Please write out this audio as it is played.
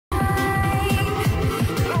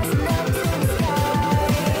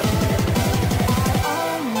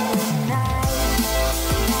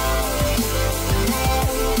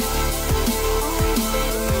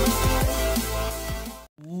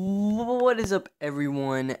is up,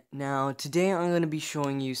 everyone? Now today I'm going to be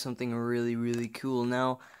showing you something really cool.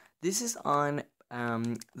 Now this is on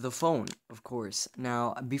the phone, of course.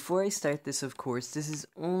 Now before I start this, of course, this is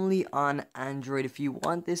only on Android. If you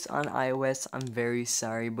want this on iOS, I'm very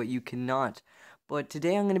sorry, but you cannot. But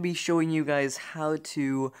today I'm going to be showing you guys how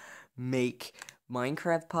to make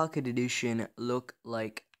Minecraft Pocket Edition look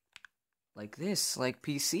like this, like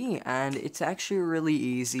PC, and it's actually really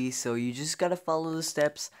easy. So you just gotta follow the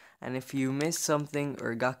steps, and if you missed something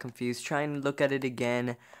or got confused, try and look at it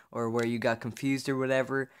again, or where you got confused or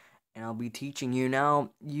whatever, and I'll be teaching you. Now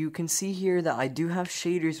you can see here that I do have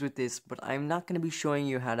shaders with this, but I'm not going to be showing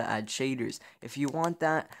you how to add shaders. If you want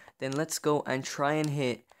that, then let's go and try and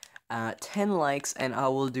hit 10 likes, and I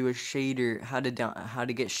will do a shader, how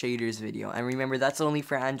to get shaders video. And remember, that's only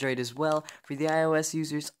for Android as well. For the iOS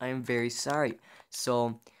users, I'm very sorry.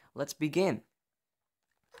 So let's begin.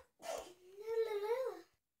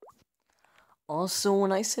 Also,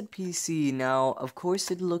 when I said PC, now of course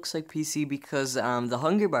it looks like PC because the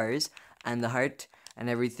hunger bars and the heart and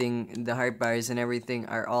everything, the heart bars and everything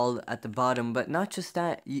are all at the bottom. But not just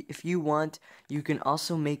that, if you want, you can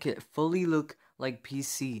also make it fully look like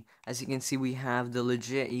PC. As you can see, we have the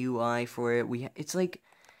legit UI for it. It's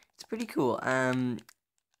pretty cool. I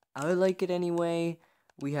like it anyway.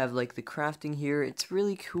 We have like the crafting here. It's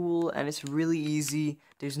really cool and it's really easy.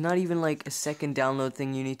 There's not even like a second download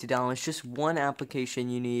thing you need to download. It's just one application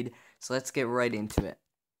you need. So let's get right into it.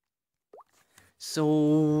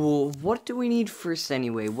 So what do we need first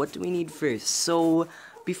anyway? So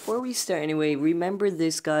before we start anyway, remember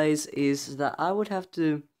this, guys, is that I would have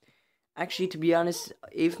to, actually, to be honest,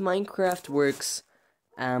 if Minecraft works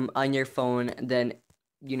on your phone, then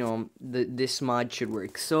you know this mod should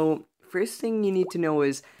work. So first thing you need to know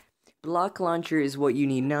is block launcher is what you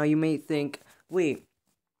need. Now you may think, wait,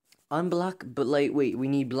 we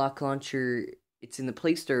need block launcher, it's in the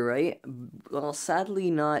Play Store, right? Well, sadly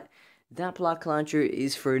not. That block launcher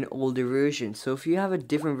is for an older version. So if you have a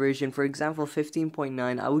different version, for example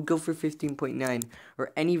 15.9, I would go for 15.9,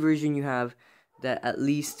 or any version you have that at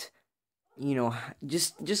least, you know,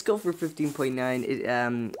 just go for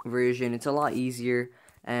 15.9 version. It's a lot easier,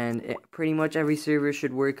 and pretty much every server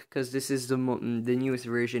should work because this is the newest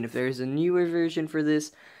version. If there's a newer version for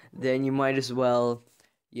this, then you might as well,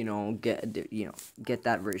 you know, get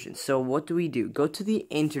that version. So what do? Go to the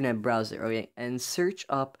internet browser, okay, and search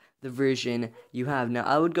up the version you have. Now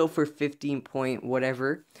I would go for 15 point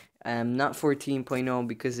whatever, not 14.0,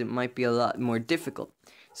 because it might be a lot more difficult.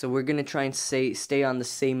 So we're gonna try and stay on the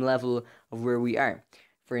same level of where we are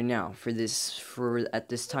for now, at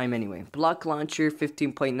this time anyway. Block launcher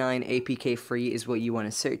 15.9 APK free is what you want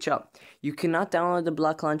to search up. You cannot download the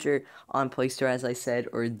block launcher on Play Store, as I said,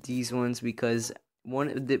 or these ones, because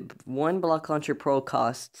one block launcher pro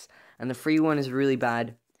costs and the free one is really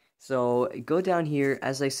bad. So go down here,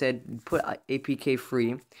 as I said, put APK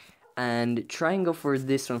free and try and go for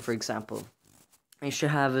this one, for example. It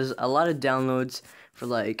should have a lot of downloads for,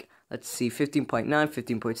 like, let's see, 15.9,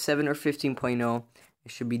 15.7, or 15.0.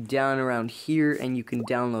 It should be down around here, and you can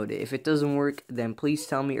download it. If it doesn't work, then please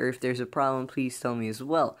tell me, or if there's a problem, please tell me as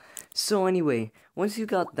well. So anyway, once you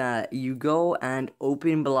got that, you go and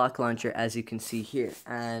open block launcher, as you can see here,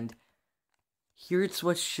 and here's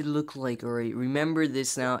what it should look like. Alright, remember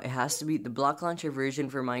this now. It has to be the block launcher version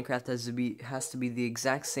for Minecraft has to be the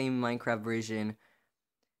exact same Minecraft version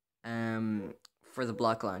for the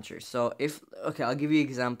block launcher. So I'll give you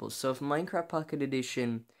examples. So if your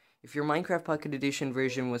Minecraft Pocket Edition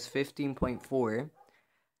version was 15.4,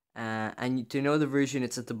 and to know the version,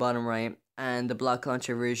 it's at the bottom right, and the block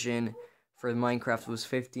launcher version for Minecraft was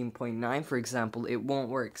 15.9, for example, it won't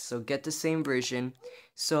work. So get the same version.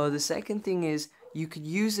 So the second thing is, you could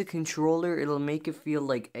use a controller. It'll make it feel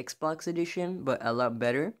like Xbox Edition, but a lot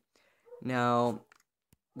better. Now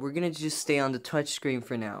we're gonna just stay on the touch screen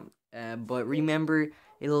for now. But remember,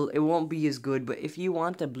 it won't be as good. But if you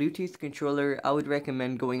want a Bluetooth controller, I would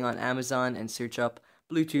recommend going on Amazon and search up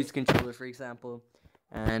Bluetooth controller, for example,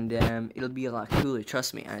 and it'll be a lot cooler,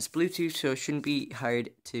 trust me. And it's Bluetooth, so it shouldn't be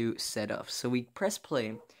hard to set up. So we press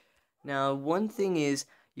play. Now one thing is,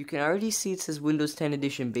 you can already see it says Windows 10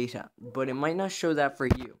 Edition Beta, but it might not show that for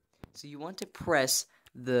you. So you want to press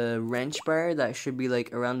the wrench bar that should be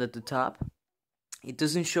like around at the top. It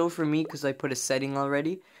doesn't show for me because I put a setting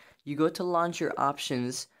already. You go to launcher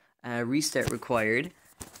options, restart required,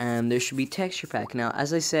 and there should be texture pack. Now,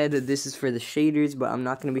 as I said, this is for the shaders, but I'm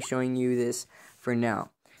not going to be showing you this for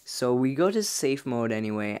now. So we go to safe mode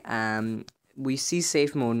anyway. We see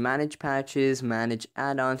safe mode, manage patches, manage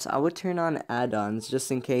add-ons. I would turn on add-ons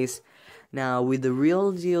just in case Now, with the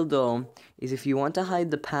real deal though, is if you want to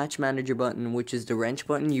hide the patch manager button, which is the wrench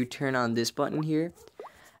button, you turn on this button here,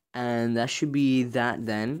 and that should be that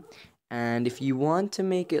then. And if you want to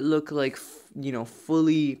make it look like,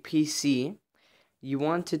 fully PC, you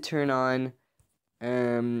want to turn on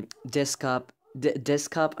desktop,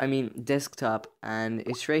 and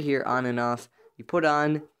it's right here, on and off. You put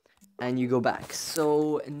on and you go back.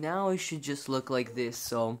 So now it should just look like this.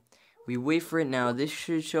 So we wait for it now. This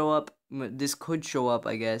should show up. This could show up,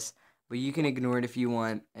 I guess, but you can ignore it if you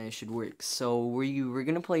want, and it should work. So we're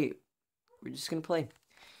gonna play. We're just gonna play,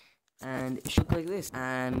 and it should look like this.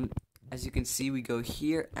 And as you can see, we go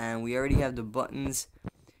here, and we already have the buttons,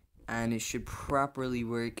 and it should properly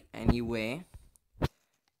work anyway.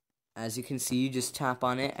 As you can see, you just tap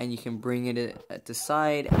on it, and you can bring it at the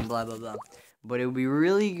side, and blah blah blah. But it would be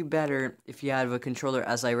really better if you have a controller,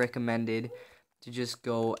 as I recommended, to just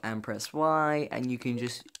go and press Y, and you can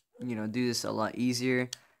just, do this a lot easier.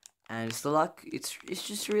 And it's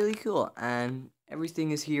just really cool, and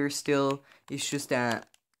everything is here still. It's just that,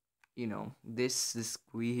 this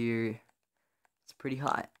we here, it's pretty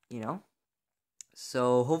hot,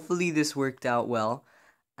 So hopefully this worked out well,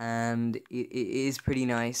 and it is pretty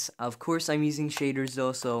nice. Of course, I'm using shaders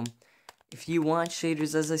though, so if you want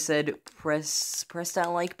shaders, as I said, press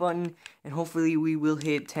that like button, and hopefully we will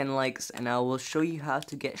hit 10 likes, and I will show you how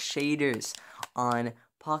to get shaders on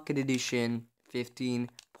Pocket Edition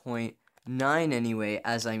 15.9 anyway,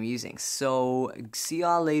 as I'm using. So, see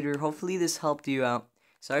y'all later. Hopefully this helped you out.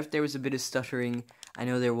 Sorry if there was a bit of stuttering. I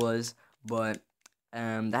know there was, but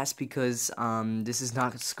that's because this is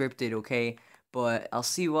not scripted, okay? But I'll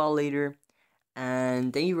see you all later,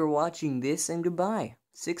 and thank you for watching this, and goodbye.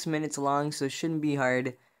 6 minutes long, so it shouldn't be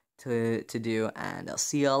hard to do, and I'll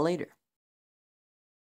see y'all later.